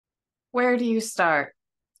Where do you start?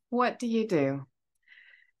 What do you do?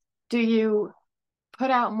 Do you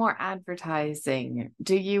put out more advertising?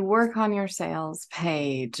 Do you work on your sales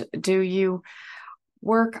page? Do you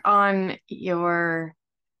work on your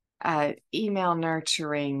email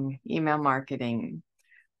nurturing, email marketing?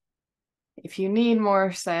 If you need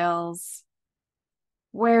more sales,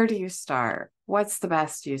 where do you start? What's the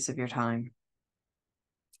best use of your time?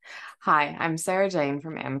 Hi, I'm Sara-Jayne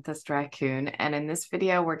from Amethyst Raccoon, and in this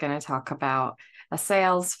video, we're going to talk about a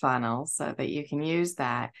sales funnel so that you can use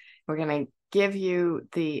that. We're going to give you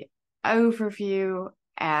the overview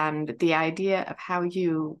and the idea of how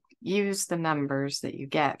you use the numbers that you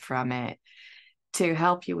get from it to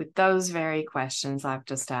help you with those very questions I've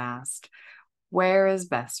just asked. Where is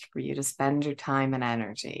best for you to spend your time and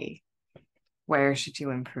energy? Where should you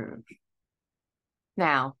improve?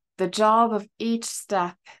 Now, the job of each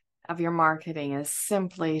step of your marketing is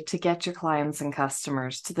simply to get your clients and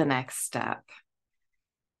customers to the next step.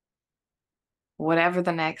 Whatever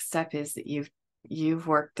the next step is that you've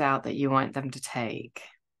worked out that you want them to take.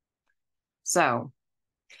 So,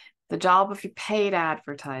 the job of your paid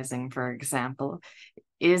advertising, for example,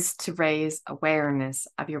 is to raise awareness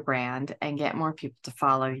of your brand and get more people to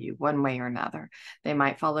follow you one way or another. They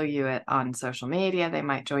might follow you on social media, they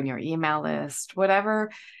might join your email list,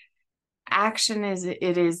 whatever action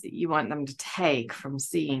it is that you want them to take from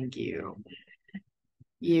seeing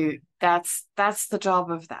that's the job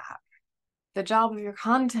of that. The job of your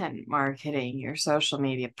content marketing, your social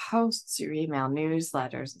media posts, your email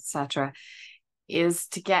newsletters, etc., is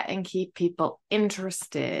to get and keep people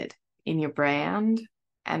interested in your brand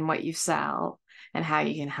and what you sell and how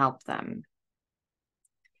you can help them.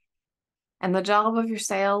 And the job of your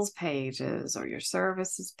sales pages or your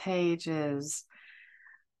services pages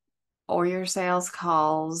or your sales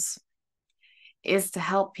calls is to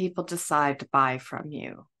help people decide to buy from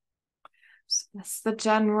you. So that's the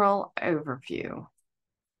general overview.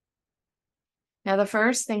 Now, the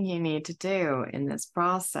first thing you need to do in this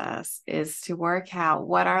process is to work out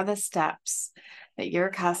what are the steps that your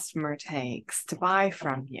customer takes to buy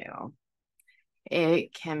from you.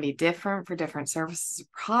 It can be different for different services or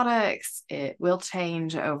products. It will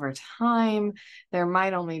change over time. There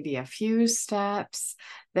might only be a few steps.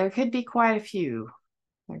 There could be quite a few.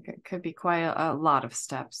 There could be quite a lot of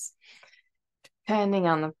steps, depending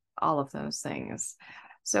on all of those things.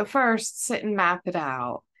 So first, sit and map it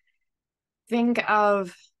out. Think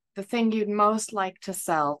of the thing you'd most like to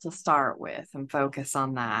sell to start with and focus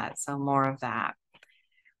on that. So more of that.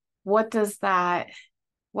 What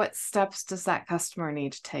steps does that customer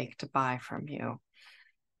need to take to buy from you?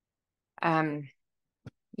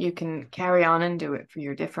 You can carry on and do it for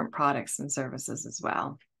your different products and services as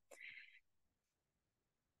well.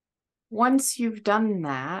 Once you've done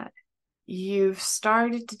that, you've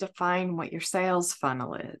started to define what your sales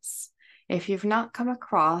funnel is. If you've not come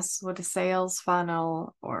across what a sales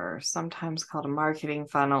funnel, or sometimes called a marketing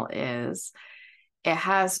funnel, is, it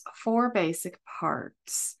has 4 basic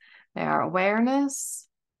parts. They are awareness,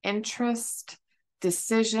 interest,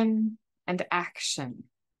 decision, and action.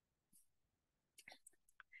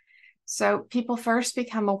 So people first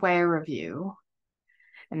become aware of you,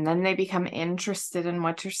 and then they become interested in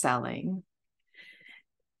what you're selling.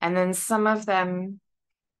 And then some of them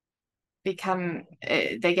they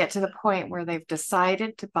get to the point where they've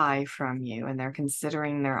decided to buy from you and they're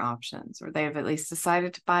considering their options, or they've at least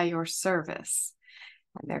decided to buy your service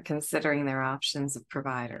and they're considering their options of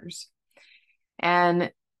providers.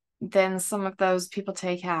 And then some of those people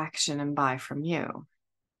take action and buy from you.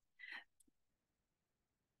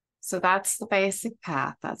 So that's the basic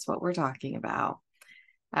path. That's what we're talking about.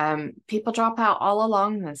 People drop out all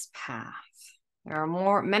along this path. There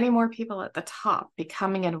are many more people at the top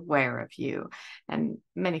becoming aware of you, and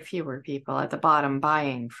many fewer people at the bottom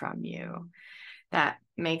buying from you. That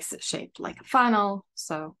makes it shaped like a funnel,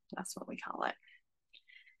 so that's what we call it.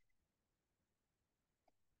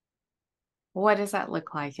 What does that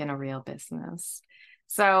look like in a real business?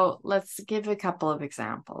 So let's give a couple of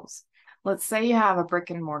examples. Let's say you have a brick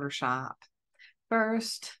and mortar shop.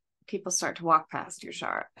 First, people start to walk past your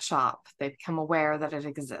shop. They become aware that it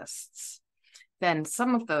exists. Then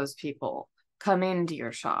some of those people come into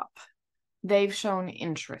your shop. They've shown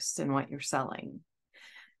interest in what you're selling.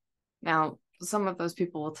 Now, some of those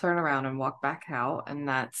people will turn around and walk back out, and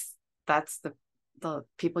that's the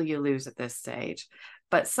people you lose at this stage.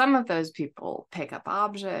 But some of those people pick up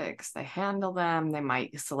objects, they handle them, they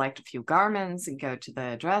might select a few garments and go to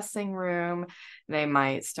the dressing room. They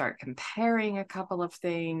might start comparing a couple of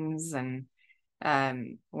things and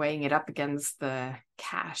weighing it up against the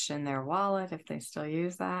cash in their wallet if they still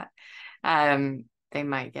use that. They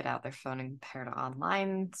might get out their phone and compare to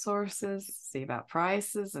online sources, see about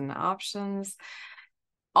prices and options.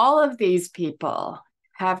 All of these people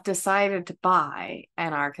have decided to buy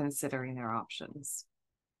and are considering their options.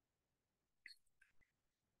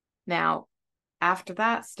 Now, after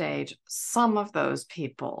that stage, some of those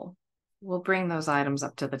people will bring those items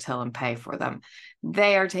up to the till and pay for them.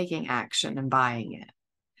 They are taking action and buying it.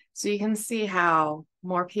 So you can see how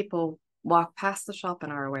more people walk past the shop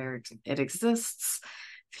and are aware it exists.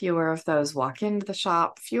 Fewer of those walk into the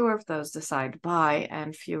shop, fewer of those decide to buy,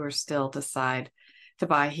 and fewer still decide to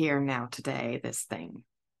buy here, now, today, this thing.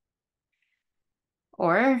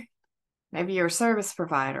 Or maybe you're a service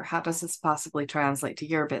provider. How does this possibly translate to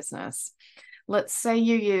your business? Let's say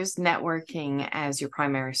you use networking as your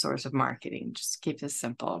primary source of marketing. Just keep this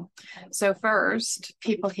simple. So first,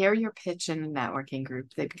 people hear your pitch in a networking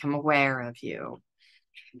group. They become aware of you.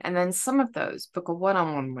 And then some of those book a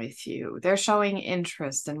one-on-one with you. They're showing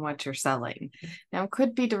interest in what you're selling. Now, it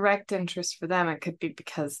could be direct interest for them. It could be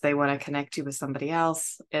because they want to connect you with somebody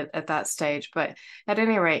else at that stage. But at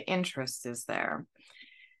any rate, interest is there.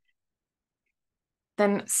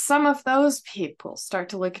 Then some of those people start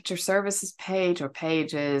to look at your services page or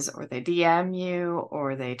pages, or they DM you,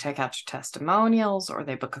 or they check out your testimonials, or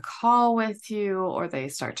they book a call with you, or they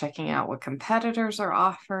start checking out what competitors are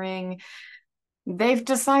offering. They've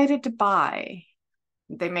decided to buy.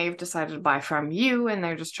 They may have decided to buy from you, and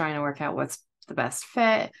they're just trying to work out what's the best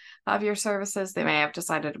fit of your services. They may have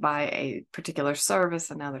decided to buy a particular service,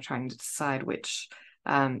 and now they're trying to decide which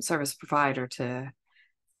service provider to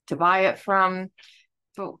buy it from.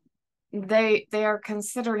 But they are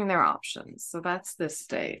considering their options. So that's this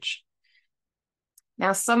stage.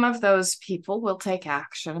 Now, some of those people will take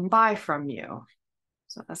action and buy from you.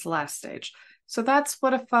 So that's the last stage. So that's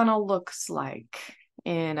what a funnel looks like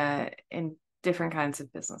in different kinds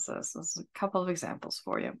of businesses. There's a couple of examples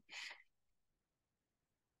for you.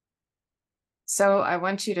 So I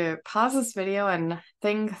want you to pause this video and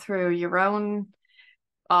think through your own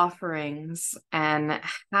offerings and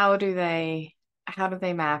how do they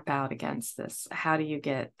map out against this? How do you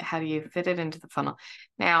fit it into the funnel?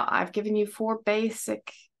 Now, I've given you 4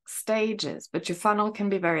 basic stages, but your funnel can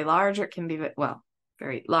be very large, or it can be,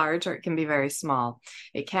 very large, or it can be very small.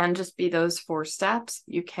 It can just be those 4 steps.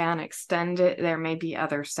 You can extend it. There may be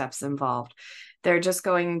other steps involved. They're just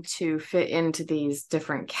going to fit into these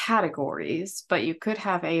different categories, but you could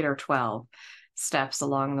have 8 or 12 steps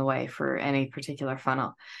along the way for any particular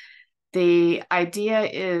funnel. The idea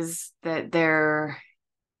is that they're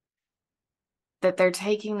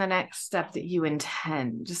taking the next step that you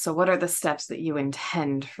intend. So what are the steps that you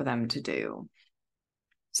intend for them to do?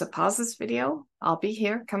 So pause this video. I'll be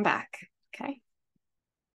here. Come back. Okay.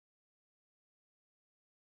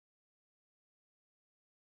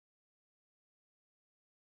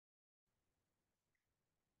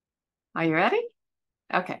 Are you ready?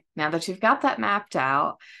 Okay. Now that you've got that mapped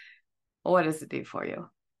out, what does it do for you?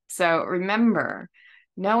 So remember,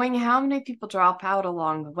 knowing how many people drop out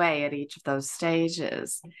along the way at each of those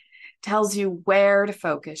stages tells you where to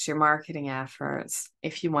focus your marketing efforts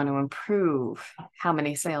if you want to improve how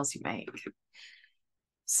many sales you make.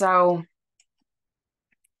 So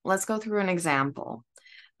let's go through an example.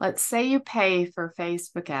 Let's say you pay for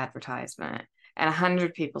Facebook advertisement and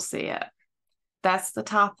 100 people see it. That's the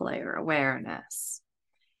top layer, awareness.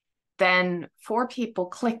 Then 4 people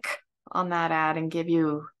click on that ad and give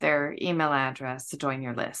you their email address to join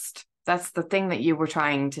your list. That's the thing that you were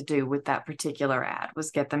trying to do with that particular ad,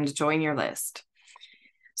 was get them to join your list.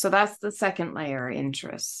 So that's the second layer,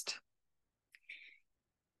 interest.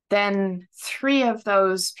 Then 3 of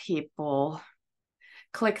those people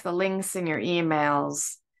click the links in your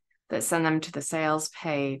emails that send them to the sales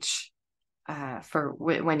page for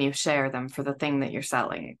when you share them for the thing that you're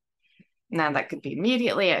selling. Now that could be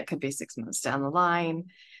immediately, it could be 6 months down the line.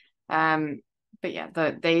 But yeah,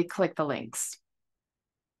 they click the links.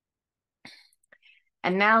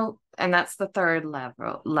 And that's the third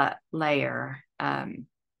layer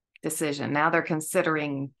decision. Now they're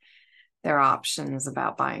considering their options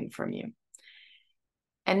about buying from you.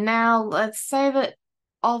 And now let's say that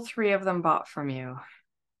all 3 of them bought from you.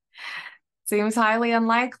 Seems highly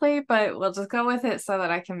unlikely, but we'll just go with it so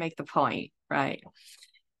that I can make the point, right?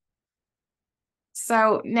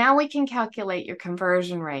 So now we can calculate your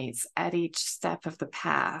conversion rates at each step of the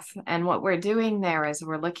path. And what we're doing there is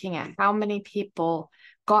we're looking at how many people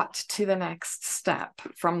got to the next step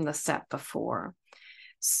from the step before.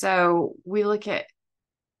 So we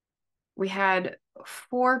had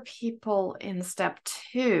 4 people in step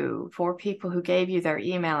 2, 4 people who gave you their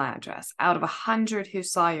email address out of 100 who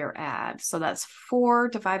saw your ad. So that's 4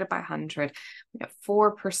 divided by 100. We get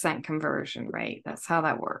 4% conversion rate. That's how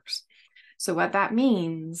that works. So what that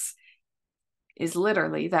means is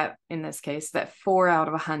literally that, in this case, that 4 out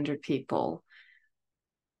of 100 people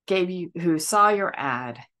who saw your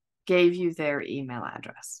ad gave you their email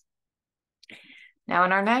address. Now,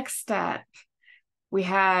 in our next step, we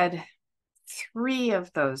had 3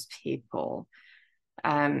 of those people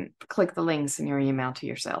click the links in your email to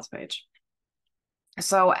your sales page.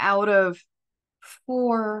 So out of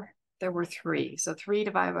 4, there were 3. So 3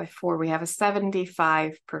 divided by 4, we have a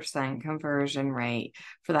 75% conversion rate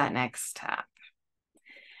for that next step.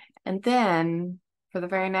 And then for the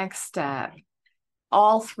very next step,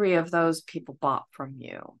 all 3 of those people bought from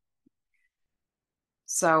you.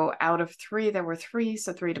 So out of 3, there were 3.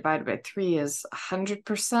 So 3 divided by 3 is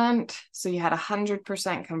 100%. So you had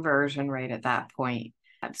 100% conversion rate at that point.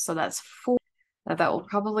 So that's 4. Now, that will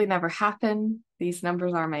probably never happen. These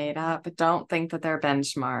numbers are made up, but don't think that they're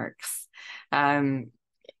benchmarks.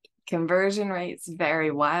 Conversion rates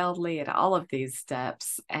vary wildly at all of these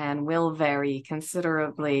steps and will vary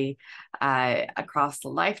considerably across the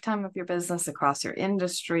lifetime of your business, across your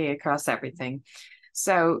industry, across everything.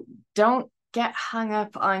 So don't get hung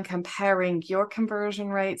up on comparing your conversion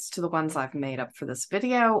rates to the ones I've made up for this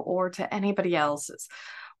video or to anybody else's.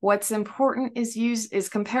 What's important is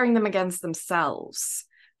comparing them against themselves,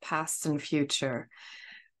 past and future,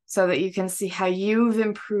 so that you can see how you've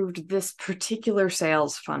improved this particular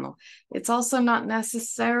sales funnel. It's also not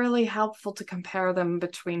necessarily helpful to compare them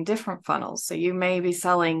between different funnels. So you may be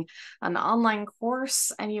selling an online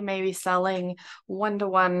course and you may be selling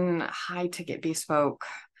one-to-one high-ticket bespoke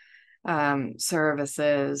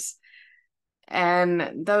services.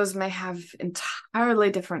 And those may have entirely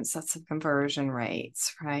different sets of conversion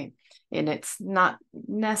rates, right? And it's not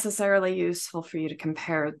necessarily useful for you to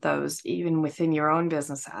compare those even within your own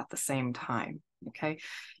business at the same time, okay?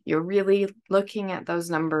 You're really looking at those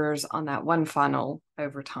numbers on that one funnel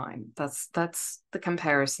over time. That's the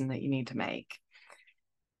comparison that you need to make.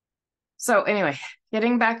 So anyway,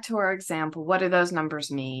 getting back to our example, what do those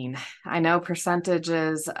numbers mean? I know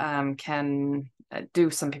percentages can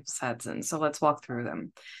do some people's heads in, so let's walk through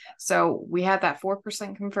them. So we had that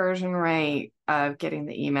 4% conversion rate of getting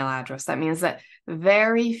the email address. That means that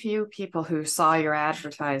very few people who saw your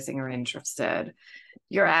advertising are interested.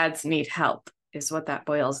 Your ads need help, is what that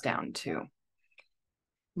boils down to.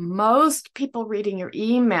 Most people reading your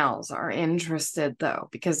emails are interested, though,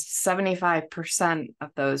 because 75% of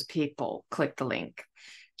those people click the link.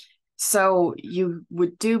 So you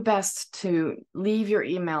would do best to leave your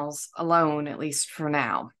emails alone, at least for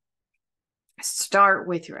now. Start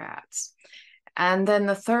with your ads. And then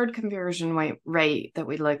the third conversion rate that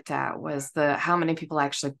we looked at was how many people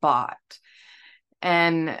actually bought.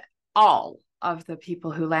 And all of the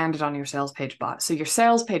people who landed on your sales page bought. So your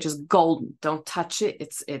sales page is golden. Don't touch it.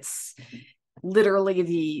 It's literally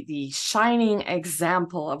the shining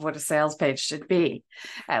example of what a sales page should be,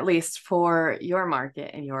 at least for your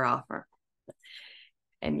market and your offer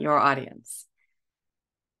and your audience.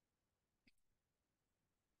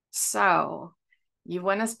 So you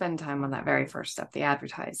want to spend time on that very first step, the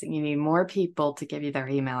advertising. You need more people to give you their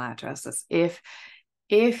email addresses.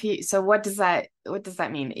 So what does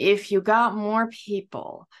that mean? If you got more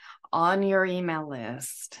people on your email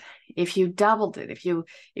list, if you doubled it, if you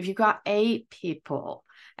got 8 people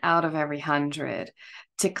out of every 100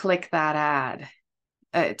 to click that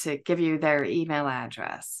ad, to give you their email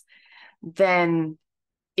address, then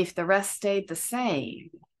if the rest stayed the same,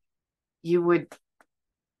 you would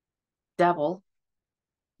double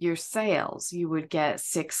your sales. You would get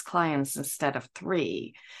 6 clients instead of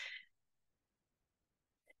 3.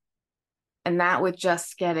 And that with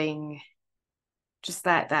just getting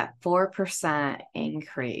that 4%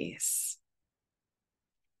 increase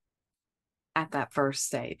at that first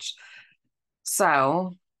stage.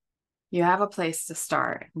 So you have a place to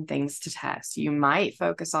start and things to test. You might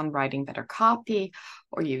focus on writing better copy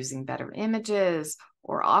or using better images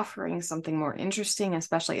or offering something more interesting,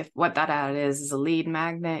 especially if what that ad is a lead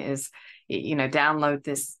magnet, is, download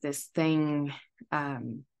this thing,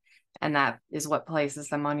 and that is what places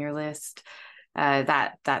them on your list.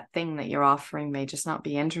 That thing that you're offering may just not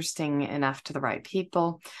be interesting enough to the right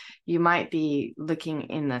people. You might be looking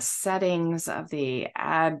in the settings of the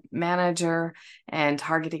ad manager and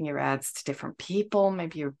targeting your ads to different people.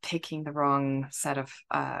 Maybe you're picking the wrong set of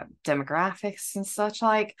demographics and such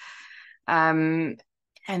like. And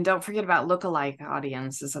don't forget about lookalike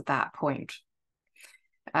audiences at that point.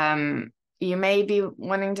 You may be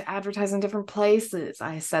wanting to advertise in different places.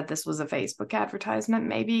 I said this was a Facebook advertisement.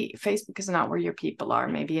 Maybe Facebook is not where your people are.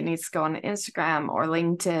 Maybe it needs to go on Instagram or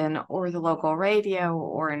LinkedIn or the local radio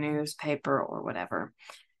or a newspaper or whatever.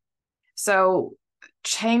 So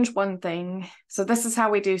change one thing. So this is how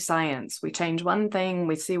we do science. We change one thing,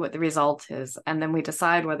 we see what the result is, and then we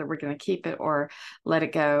decide whether we're going to keep it or let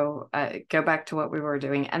it go, go back to what we were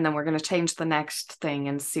doing, and then we're going to change the next thing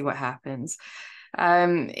and see what happens.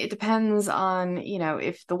 It depends on,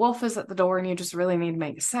 if the wolf is at the door and you just really need to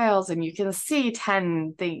make sales and you can see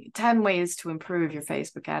 10 ways to improve your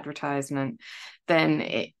Facebook advertisement, then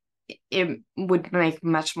it would make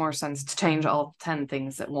much more sense to change all 10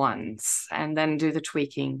 things at once and then do the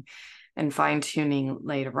tweaking and fine tuning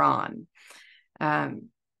later on. But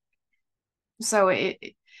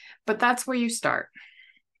that's where you start.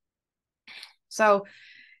 So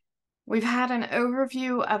we've had an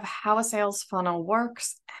overview of how a sales funnel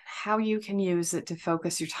works and how you can use it to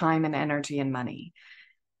focus your time and energy and money.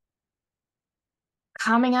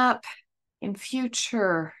 Coming up in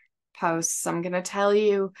future posts, I'm going to tell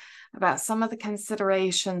you about some of the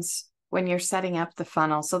considerations when you're setting up the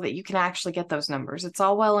funnel so that you can actually get those numbers. It's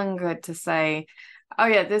all well and good to say, oh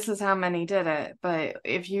yeah, this is how many did it. But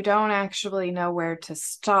if you don't actually know where to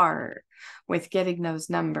start with getting those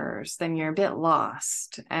numbers, then you're a bit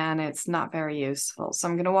lost and it's not very useful. So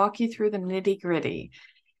I'm going to walk you through the nitty-gritty.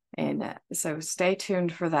 And so stay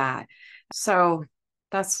tuned for that. So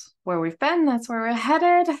that's where we've been. That's where we're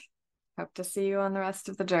headed. Hope to see you on the rest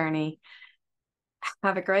of the journey.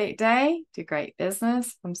 Have a great day. Do great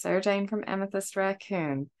business. I'm Sara-Jayne from Amethyst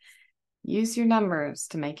Raccoon. Use your numbers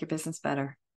to make your business better.